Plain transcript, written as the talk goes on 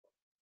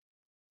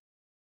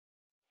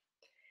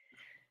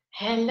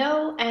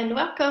Hello and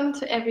welcome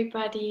to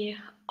everybody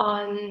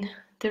on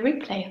the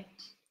replay.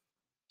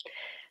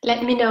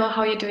 Let me know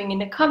how you're doing in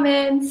the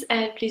comments,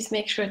 and please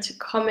make sure to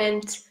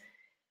comment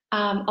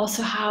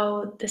also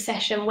how the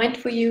session went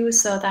for you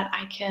so that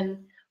I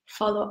can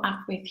follow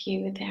up with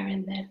you there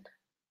and then.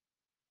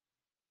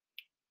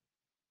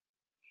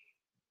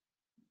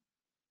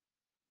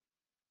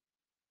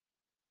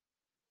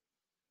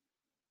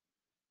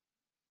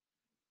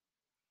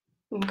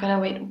 I'm gonna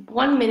wait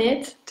 1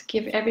 minute to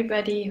give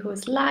everybody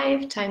who's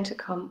live time to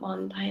come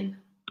online.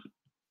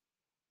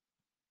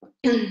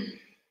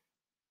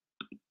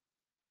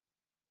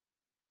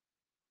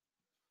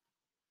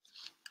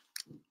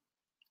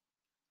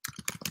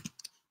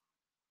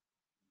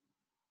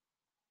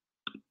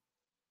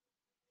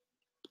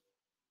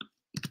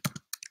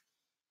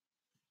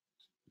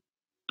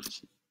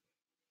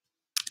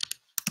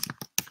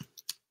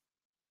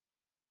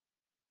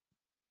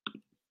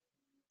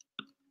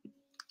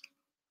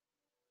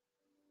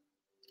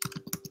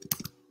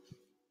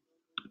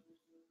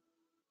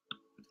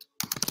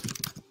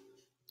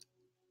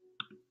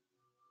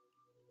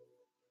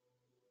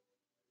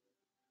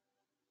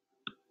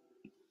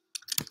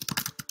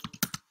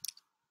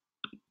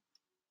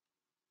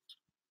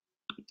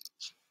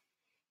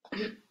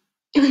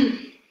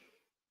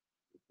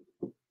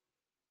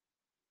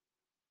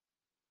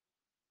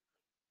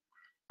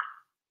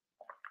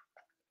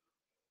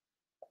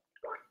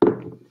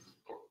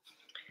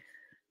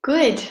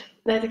 Good,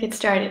 let's get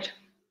started.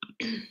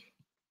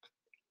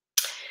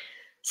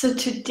 So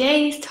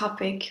today's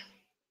topic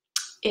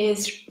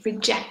is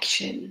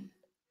rejection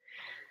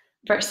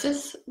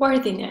versus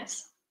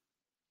worthiness.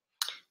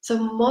 So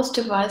most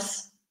of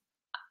us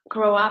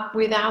grow up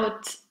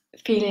without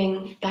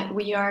feeling that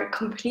we are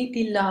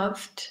completely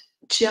loved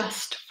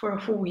just for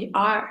who we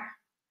are,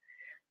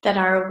 that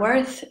our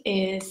worth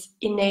is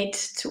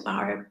innate to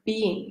our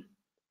being.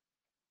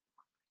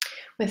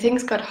 When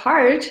things got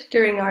hard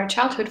during our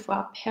childhood for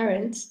our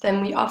parents,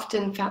 then we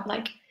often felt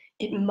like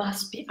it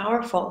must be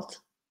our fault,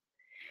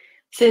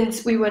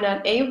 since we were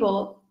not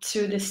able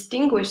to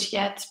distinguish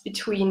yet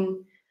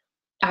between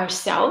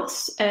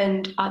ourselves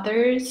and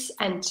others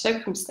and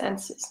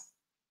circumstances.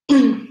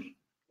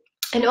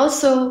 And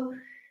also,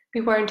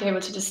 we weren't able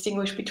to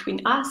distinguish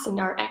between us and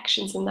our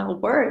actions and our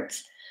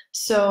words.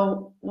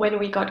 So when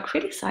we got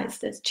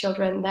criticized as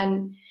children,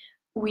 then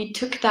we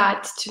took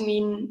that to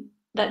mean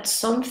that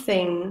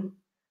something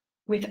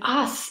with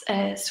us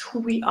as who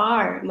we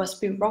are must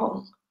be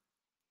wrong.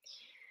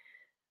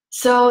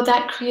 So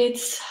that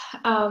creates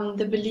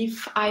the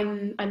belief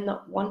I'm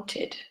not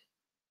wanted.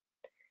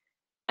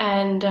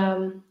 And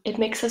it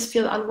makes us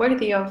feel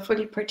unworthy of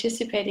fully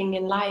participating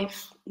in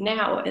life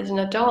now as an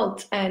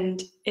adult.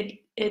 And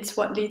it's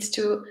what leads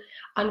to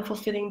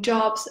unfulfilling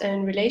jobs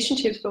and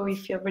relationships where we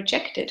feel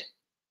rejected.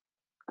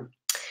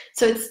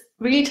 So it's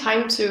really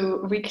time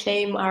to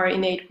reclaim our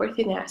innate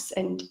worthiness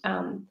and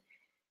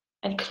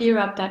clear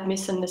up that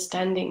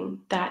misunderstanding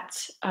that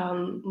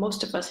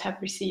most of us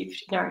have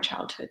received in our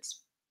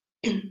childhoods.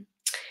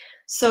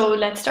 So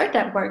let's start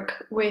that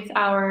work with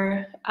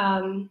our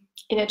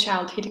inner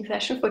child healing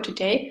session for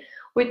today,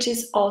 which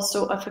is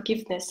also a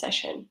forgiveness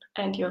session,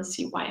 and you'll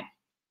see why.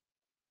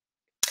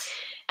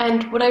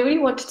 And what I really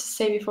wanted to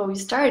say before we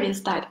start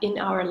is that in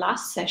our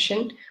last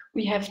session,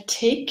 we have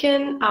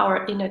taken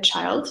our inner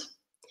child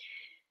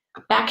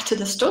back to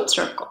the stone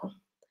circle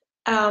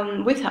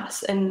with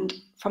us. And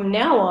from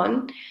now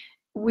on,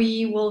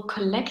 we will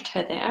collect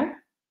her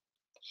there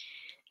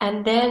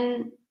and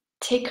then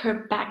take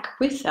her back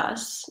with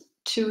us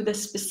to the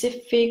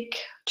specific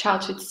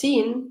childhood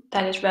scene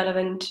that is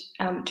relevant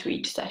to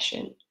each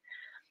session.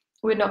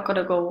 We're not going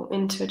to go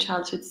into a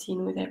childhood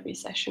scene with every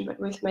session, but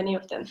with many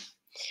of them.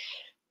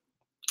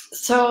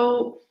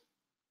 So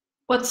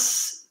what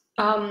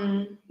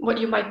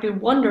you might be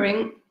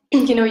wondering,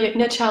 your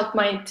inner child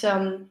might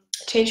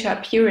change her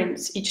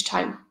appearance each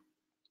time.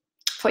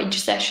 For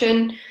each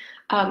session,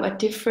 a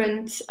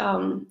different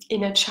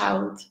inner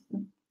child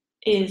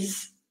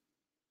is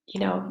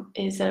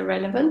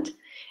relevant.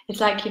 It's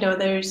like,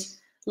 there's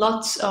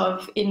lots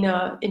of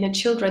inner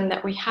children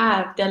that we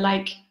have. They're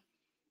like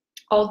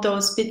all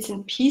those bits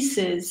and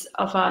pieces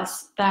of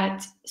us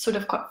that sort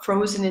of got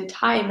frozen in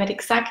time at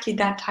exactly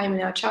that time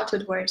in our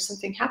childhood where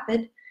something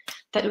happened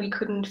that we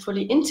couldn't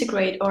fully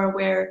integrate, or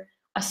where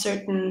a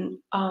certain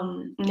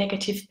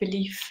negative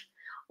belief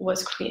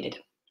was created.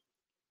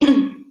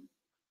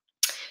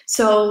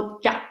 So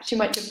yeah, she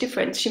might look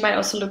different. She might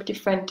also look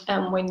different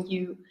when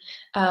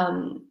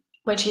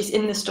she's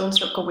in the stone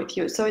circle with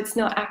you. So it's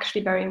not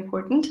actually very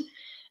important.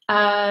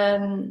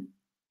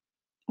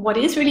 What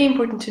is really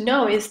important to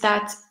know is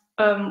that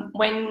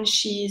when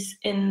she's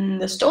in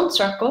the stone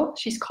circle,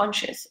 she's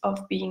conscious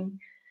of being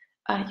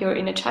your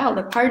inner child,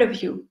 a part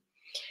of you.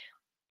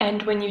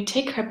 And when you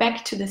take her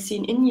back to the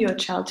scene in your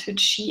childhood,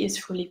 she is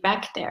fully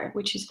back there,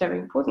 which is very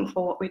important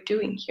for what we're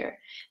doing here,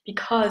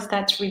 because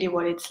that's really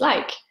what it's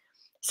like.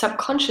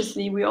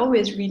 Subconsciously, we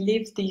always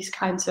relive these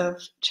kinds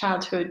of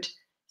childhood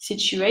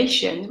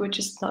situations. We're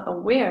just not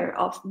aware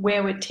of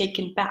where we're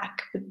taken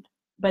back,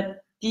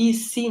 but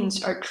these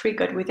scenes are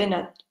triggered within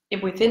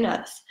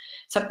us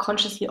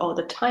subconsciously all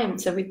the time.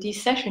 So with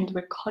these sessions,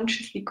 we're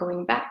consciously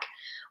going back,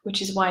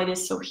 which is why it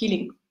is so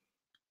healing.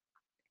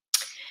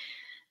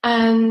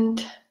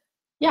 And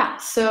yeah,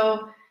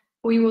 so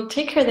we will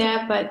take her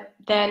there, but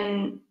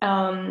then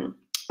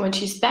when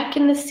she's back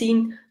in the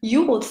scene,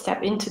 you will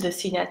step into the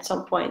scene at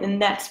some point,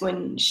 and that's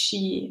when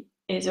she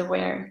is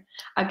aware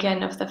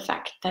again of the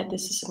fact that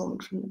this is a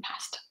moment from the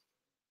past.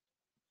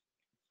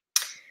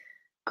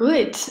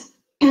 Good.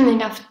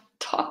 Enough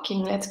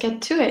talking, let's get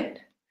to it.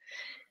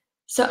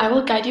 So I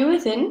will guide you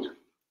within.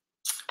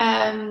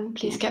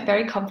 Please get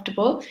very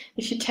comfortable.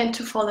 If you tend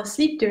to fall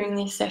asleep during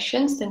these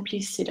sessions, then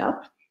please sit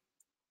up.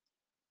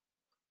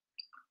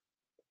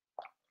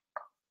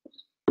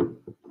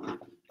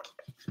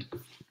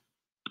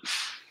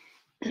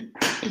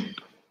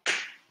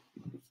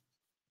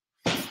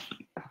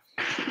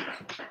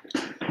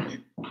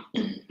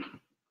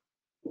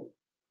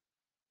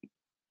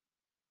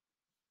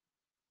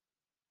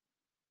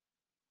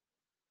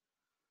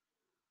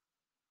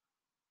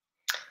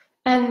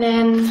 And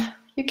then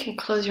you can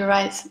close your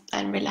eyes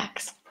and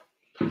relax.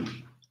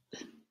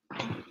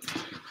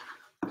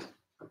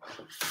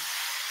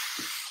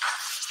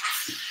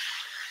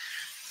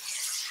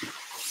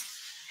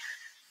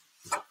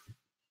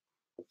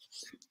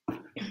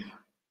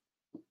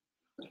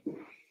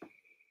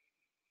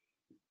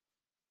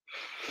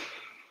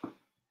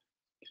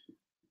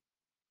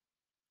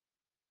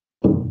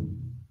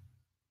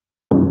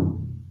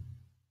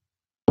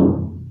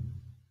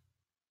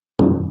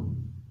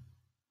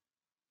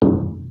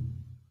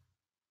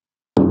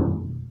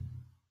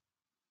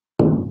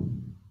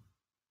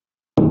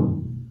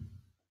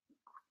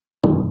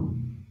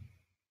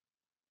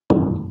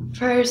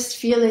 First,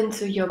 feel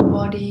into your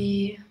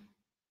body.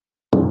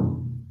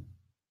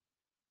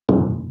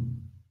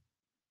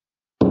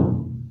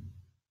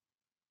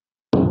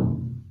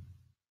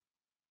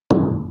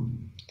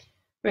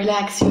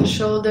 Relax your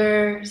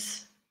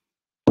shoulders.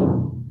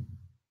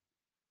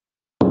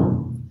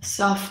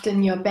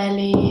 Soften your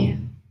belly.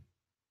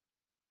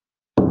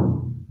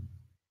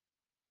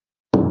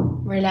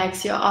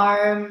 Relax your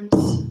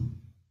arms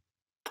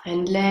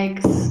and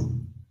legs.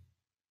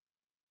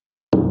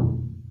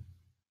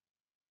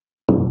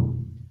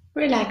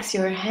 Relax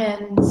your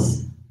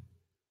hands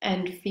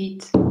and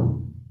feet.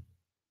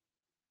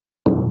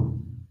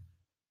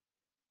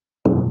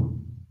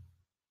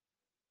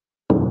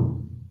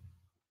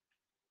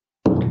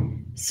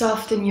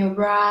 Soften your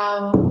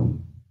brow.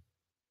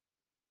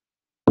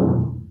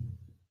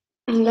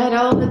 And let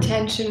all the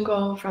tension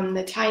go from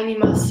the tiny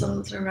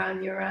muscles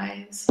around your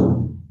eyes.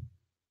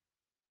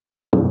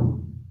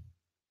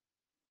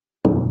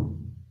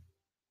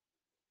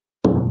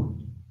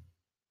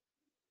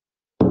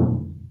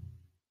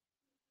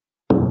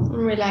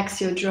 Relax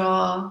your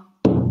jaw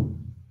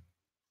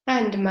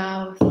and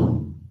mouth.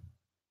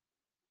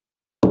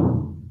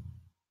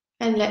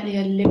 And let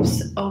your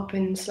lips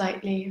open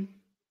slightly.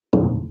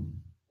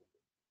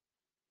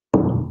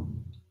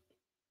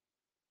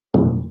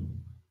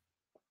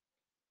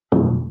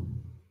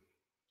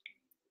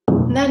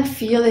 And then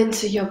feel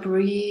into your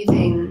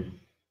breathing.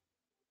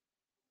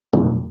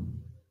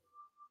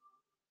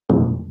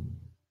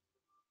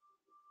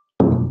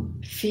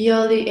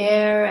 Feel the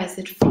air as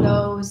it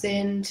flows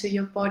into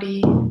your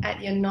body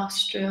at your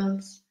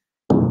nostrils.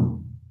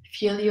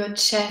 Feel your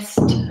chest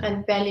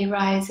and belly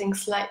rising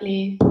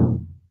slightly.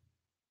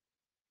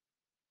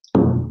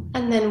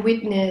 And then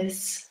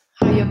witness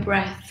how your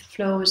breath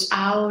flows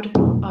out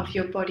of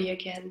your body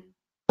again.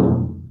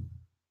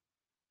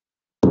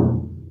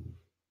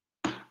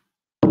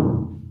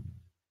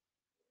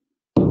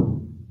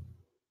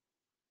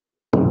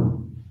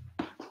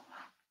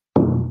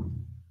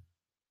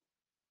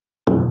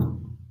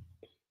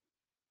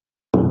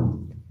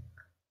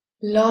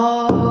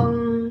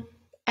 Long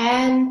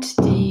and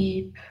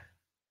deep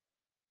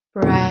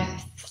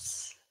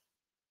breaths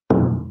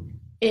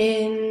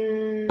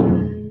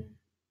in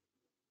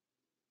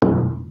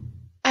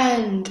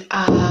and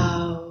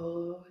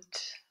out.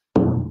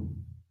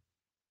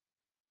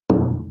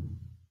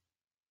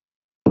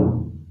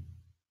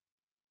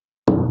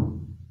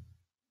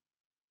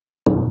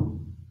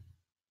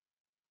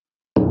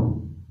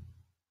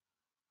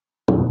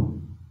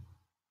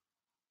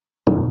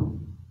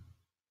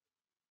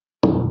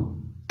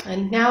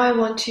 And now I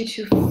want you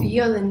to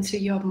feel into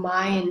your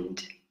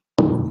mind,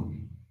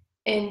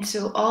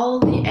 into all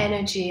the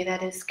energy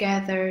that is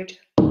gathered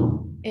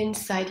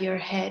inside your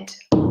head.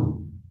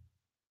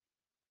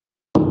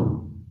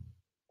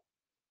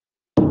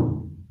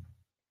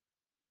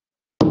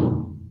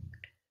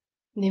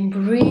 And in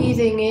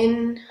breathing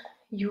in,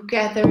 you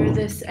gather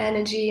this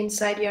energy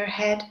inside your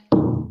head,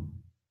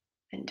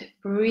 and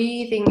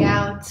breathing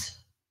out,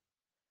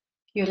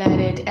 you let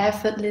it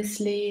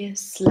effortlessly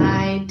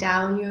slide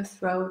down your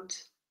throat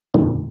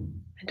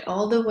and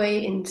all the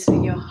way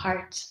into your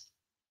heart.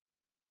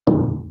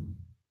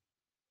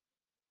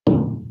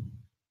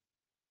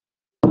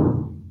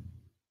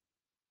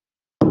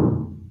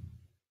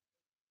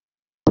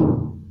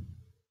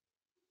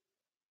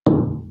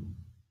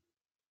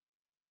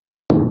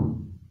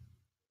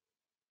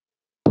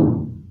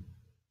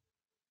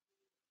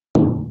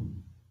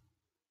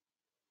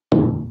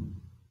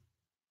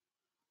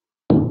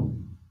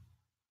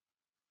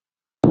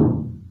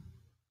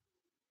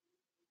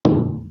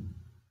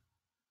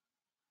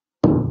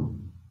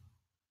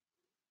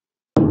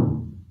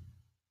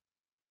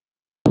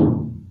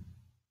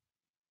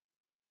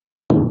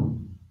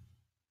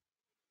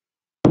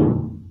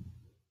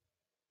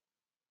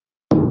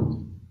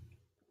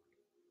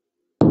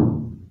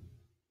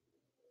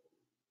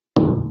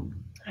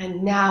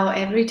 And now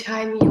every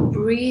time you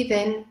breathe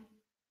in,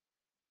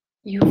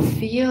 you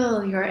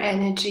feel your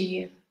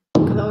energy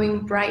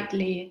glowing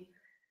brightly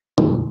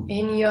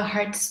in your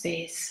heart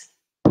space.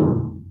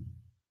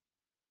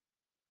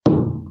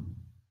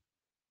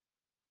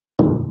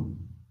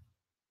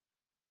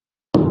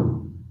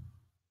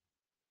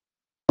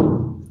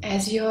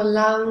 As your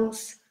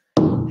lungs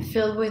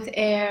fill with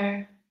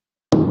air,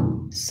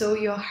 so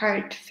your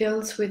heart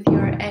fills with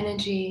your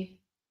energy,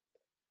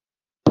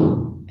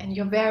 and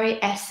your very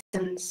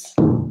essence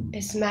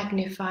is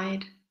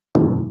magnified.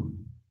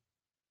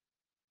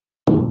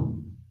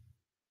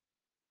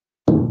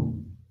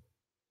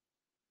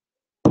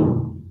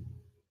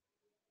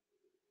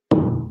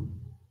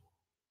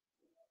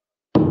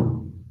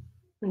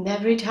 And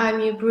every time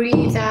you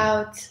breathe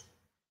out,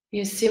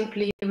 you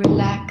simply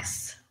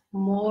relax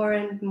more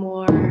and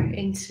more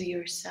into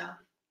yourself.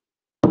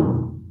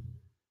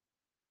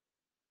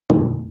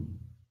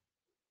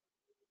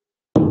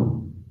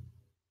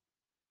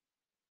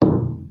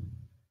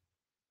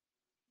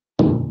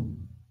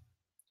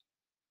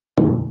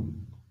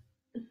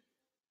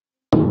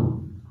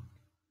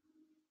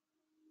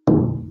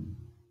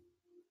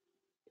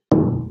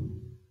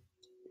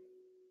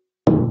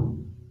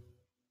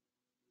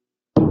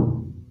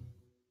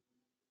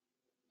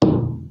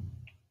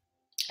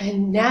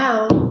 And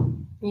now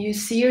you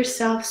see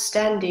yourself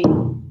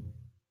standing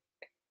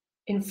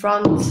in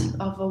front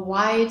of a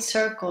wide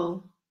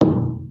circle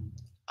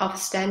of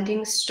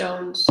standing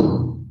stones.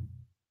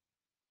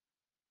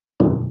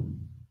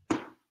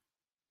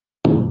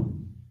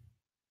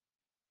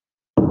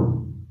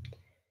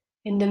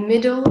 In the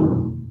middle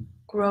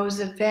grows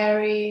a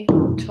very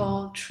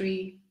tall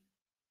tree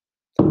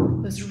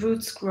whose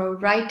roots grow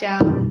right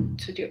down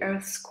to the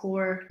earth's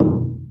core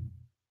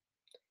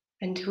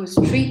and whose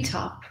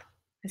treetop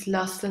is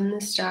lost in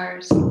the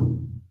stars.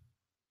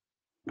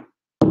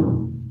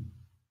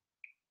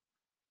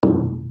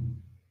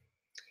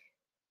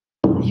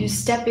 You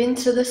step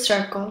into the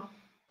circle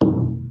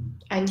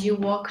and you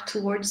walk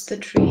towards the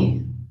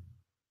tree,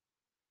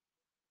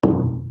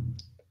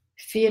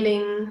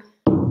 feeling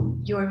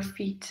your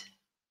feet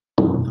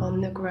on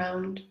the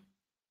ground.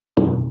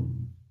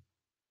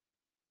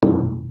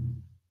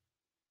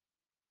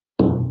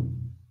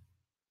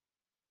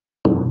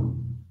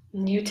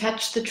 And you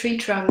touch the tree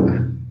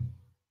trunk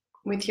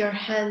with your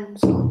hands,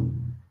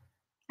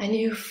 and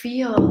you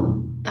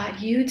feel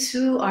that you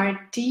too are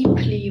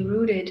deeply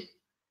rooted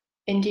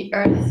in the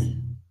earth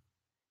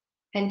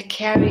and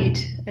carried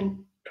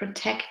and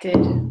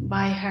protected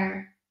by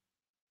her.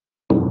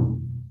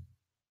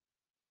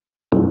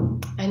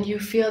 And you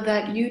feel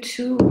that you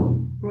too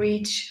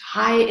reach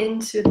high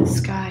into the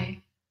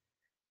sky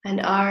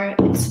and are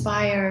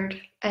inspired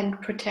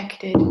and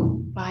protected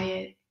by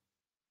it.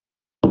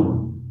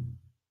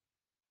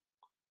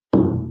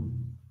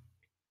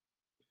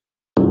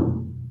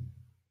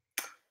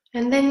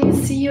 And then you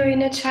see your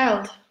inner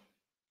child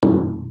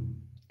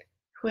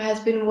who has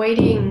been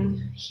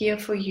waiting here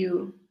for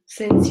you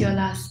since your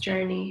last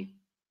journey.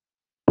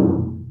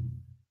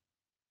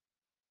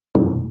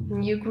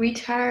 And you greet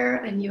her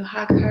and you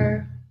hug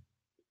her.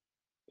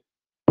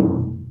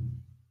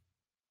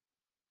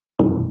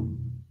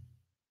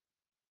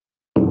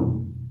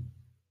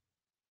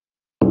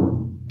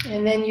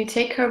 And then you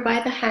take her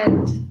by the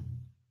hand,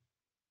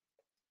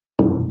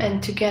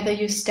 and together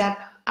you step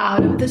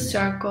out of the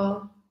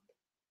circle,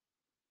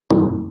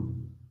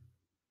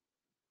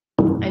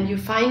 and you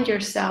find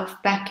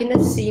yourself back in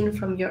a scene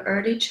from your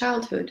early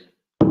childhood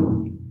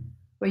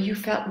where you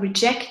felt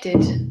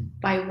rejected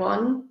by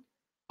one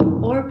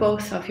or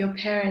both of your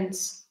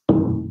parents.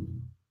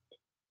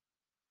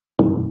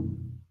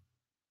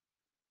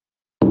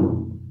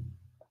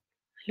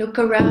 Look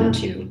around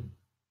you.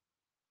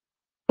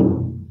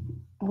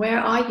 Where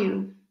are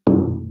you?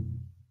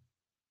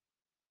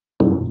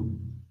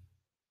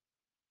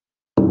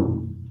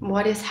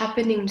 What is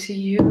happening to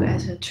you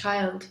as a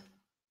child?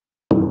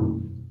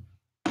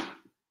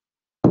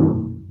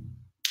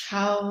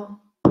 How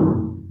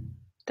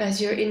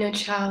does your inner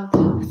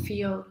child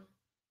feel?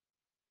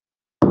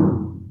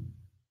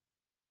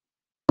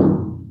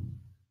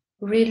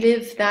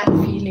 Relive that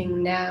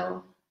feeling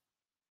now.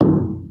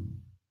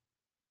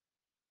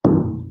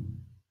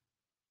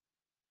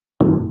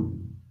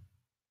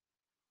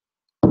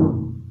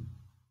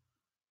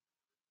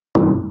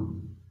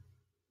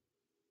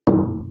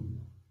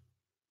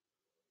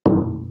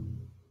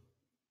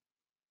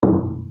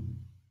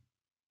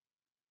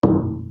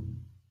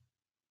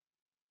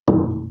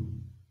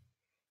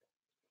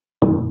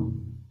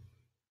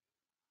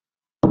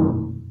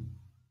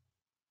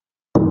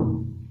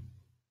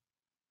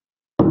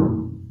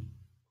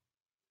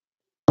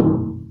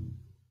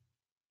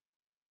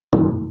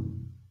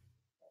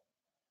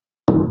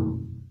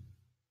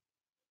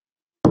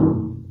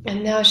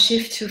 And now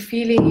shift to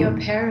feeling your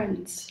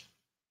parents.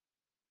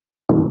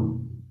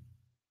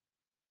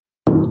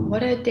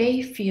 What are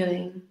they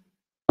feeling?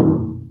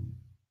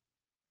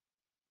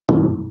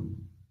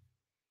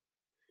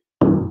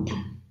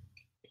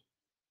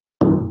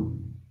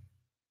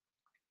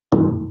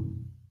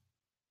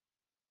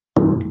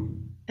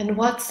 And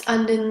what's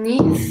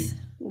underneath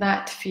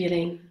that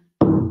feeling?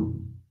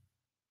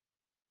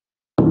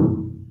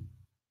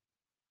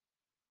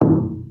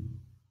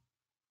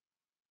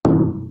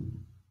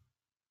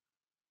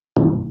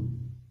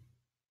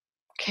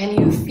 Can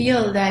you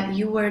feel that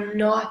you were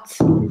not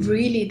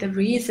really the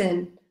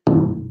reason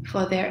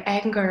for their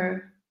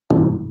anger,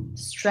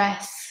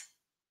 stress,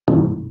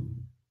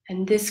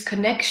 and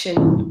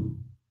disconnection,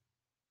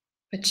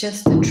 but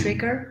just a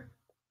trigger?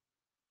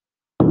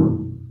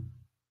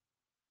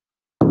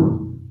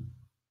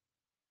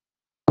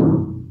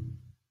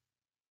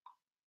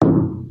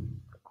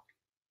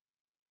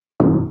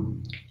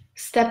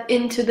 Step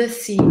into the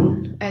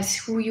scene as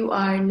who you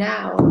are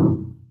now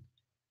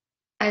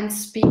and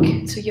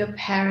speak to your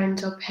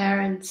parent or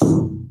parents.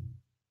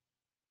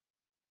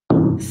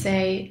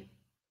 Say,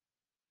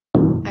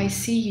 I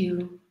see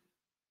you.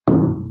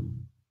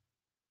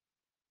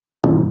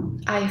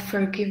 I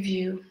forgive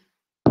you.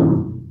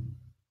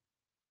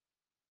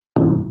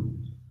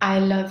 I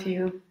love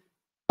you.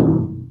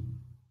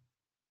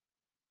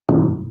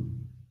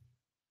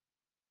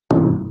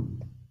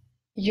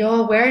 Your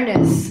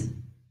awareness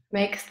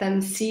makes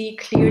them see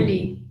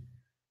clearly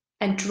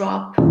and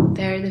drop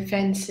their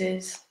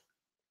defenses.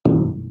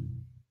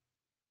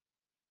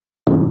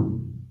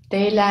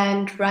 They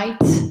land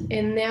right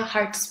in their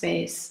heart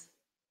space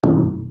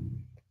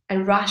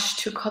and rush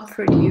to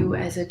comfort you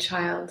as a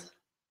child.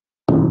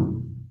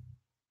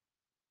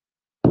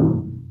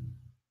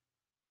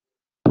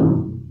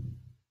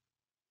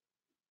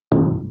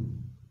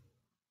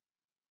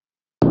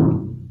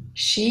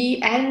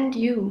 She and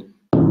you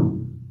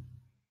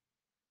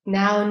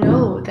now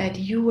know that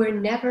you were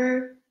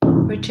never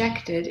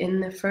rejected in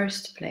the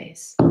first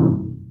place.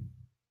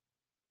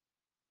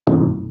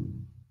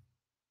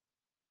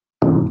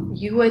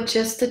 You were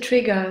just a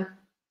trigger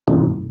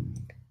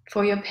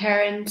for your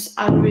parents'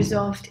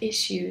 unresolved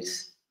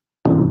issues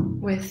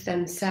with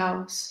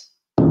themselves.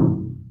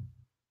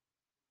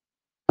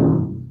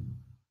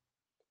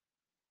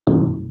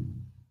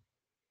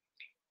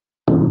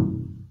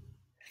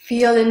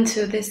 Feel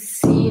into this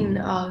scene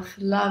of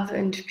love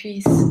and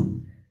peace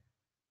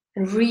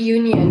and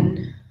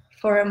reunion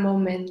for a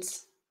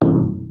moment,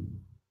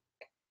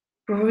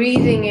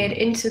 breathing it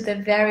into the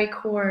very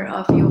core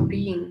of your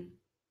being,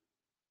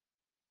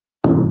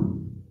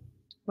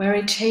 where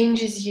it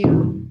changes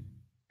you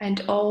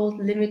and old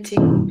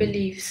limiting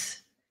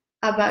beliefs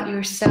about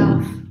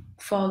yourself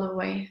fall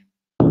away.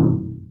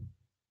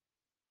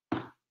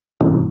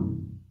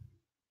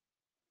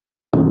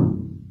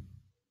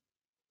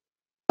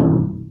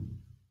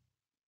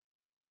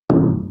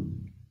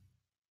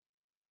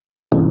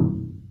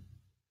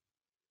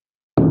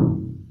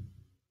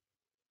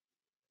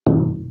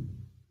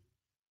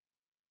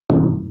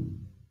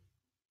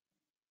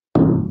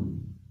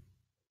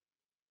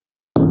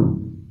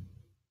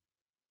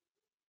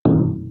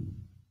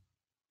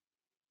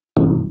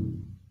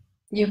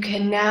 You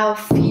can now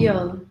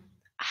feel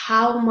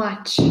how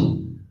much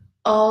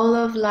all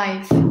of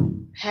life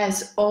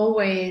has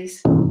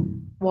always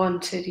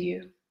wanted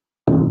you.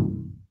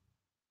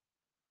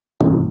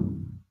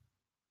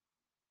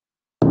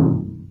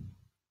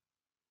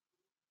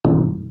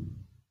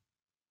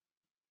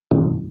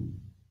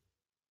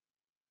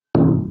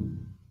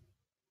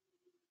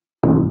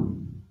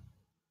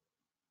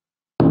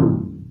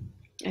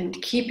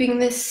 And keeping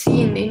this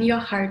scene in your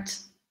heart,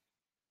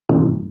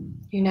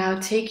 you now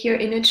take your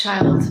inner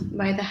child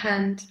by the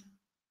hand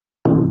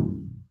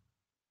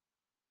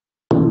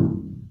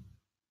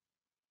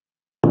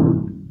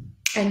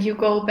and you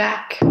go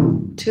back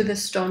to the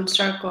stone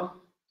circle.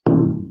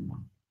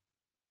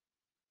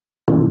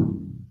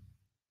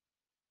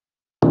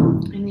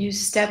 And you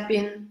step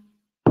in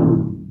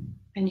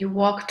and you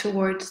walk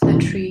towards the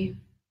tree.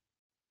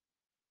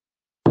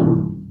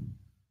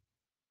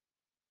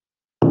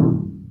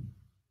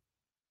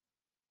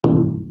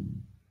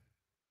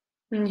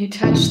 And you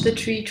touch the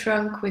tree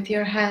trunk with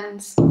your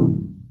hands,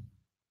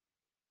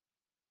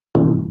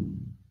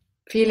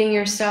 feeling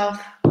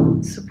yourself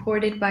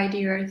supported by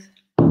the earth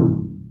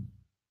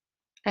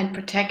and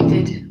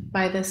protected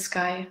by the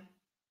sky.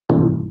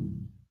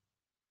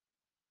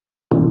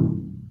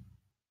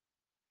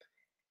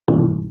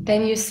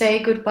 Then you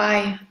say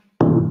goodbye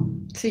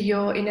to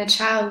your inner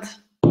child,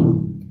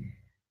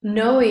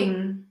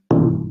 knowing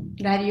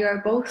that you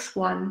are both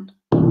one,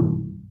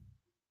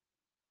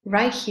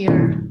 right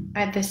here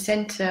at the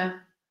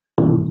center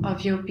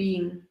of your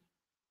being.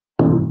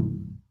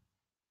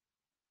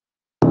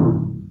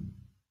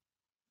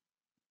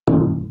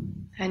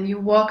 And you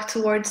walk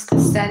towards the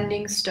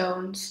standing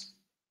stones.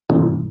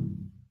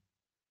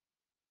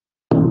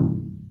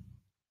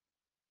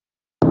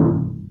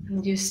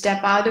 And you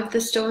step out of the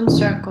stone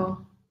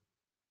circle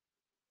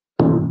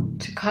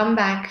to come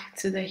back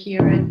to the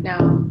here and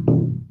now.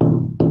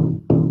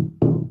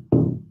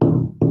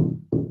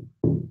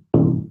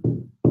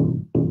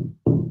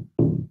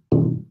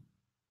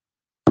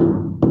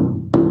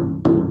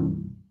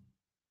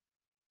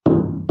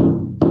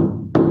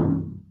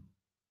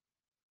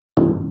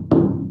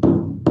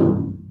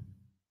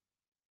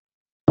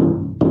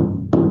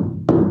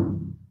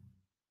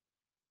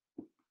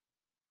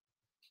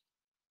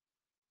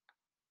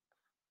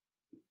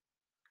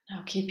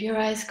 Now keep your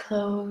eyes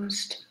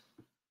closed.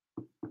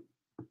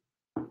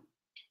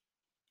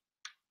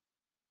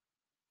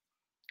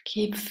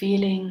 Keep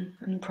feeling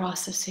and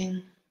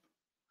processing.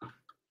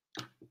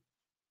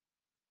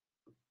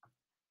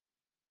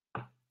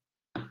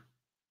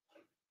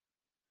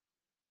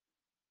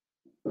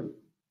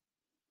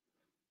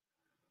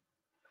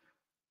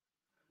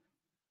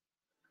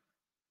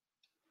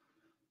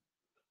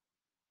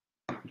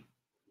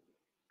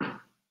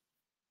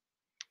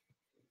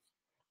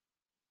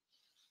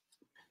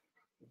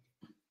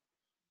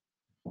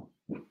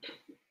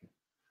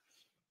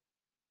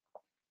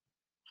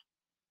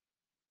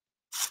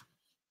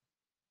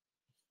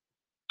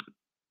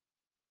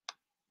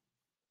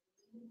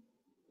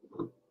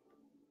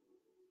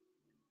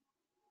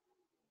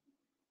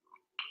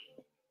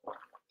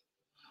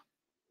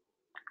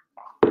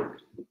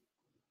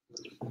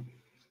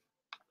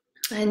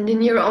 And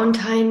in your own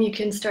time, you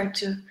can start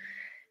to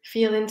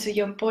feel into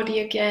your body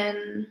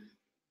again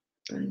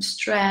and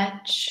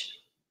stretch.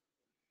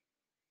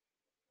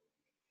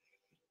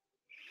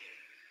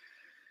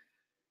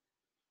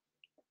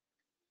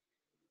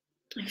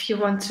 If you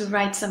want to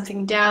write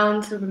something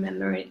down to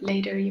remember it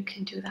later, you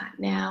can do that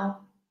now.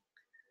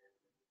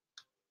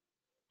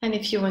 And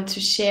if you want to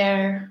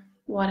share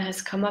what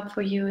has come up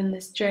for you in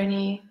this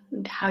journey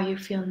and how you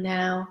feel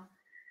now,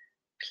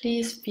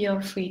 please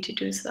feel free to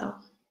do so.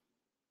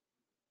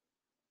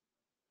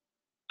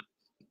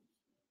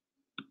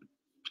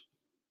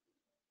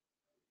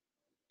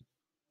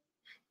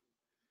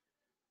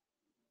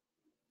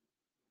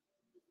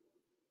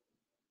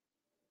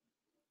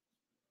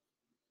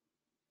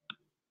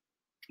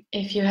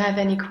 If you have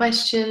any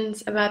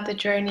questions about the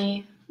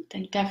journey,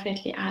 then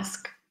definitely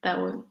ask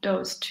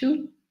those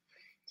too.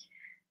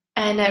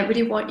 And I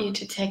really want you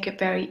to take it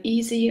very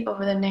easy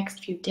over the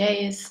next few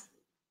days.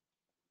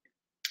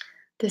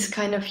 This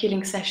kind of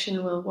healing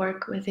session will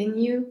work within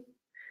you,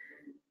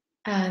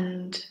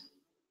 and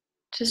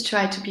just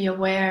try to be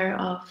aware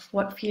of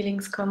what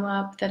feelings come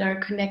up that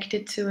are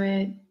connected to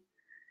it,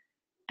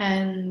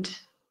 and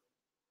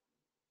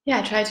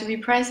try to be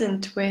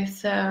present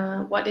with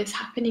what is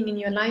happening in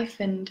your life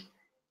and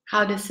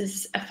how this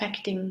is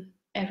affecting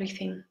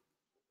everything.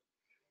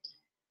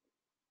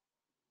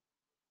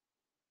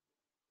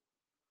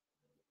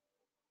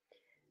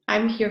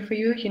 I'm here for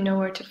you. You know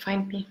where to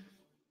find me.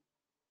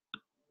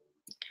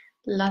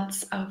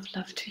 Lots of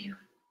love to you.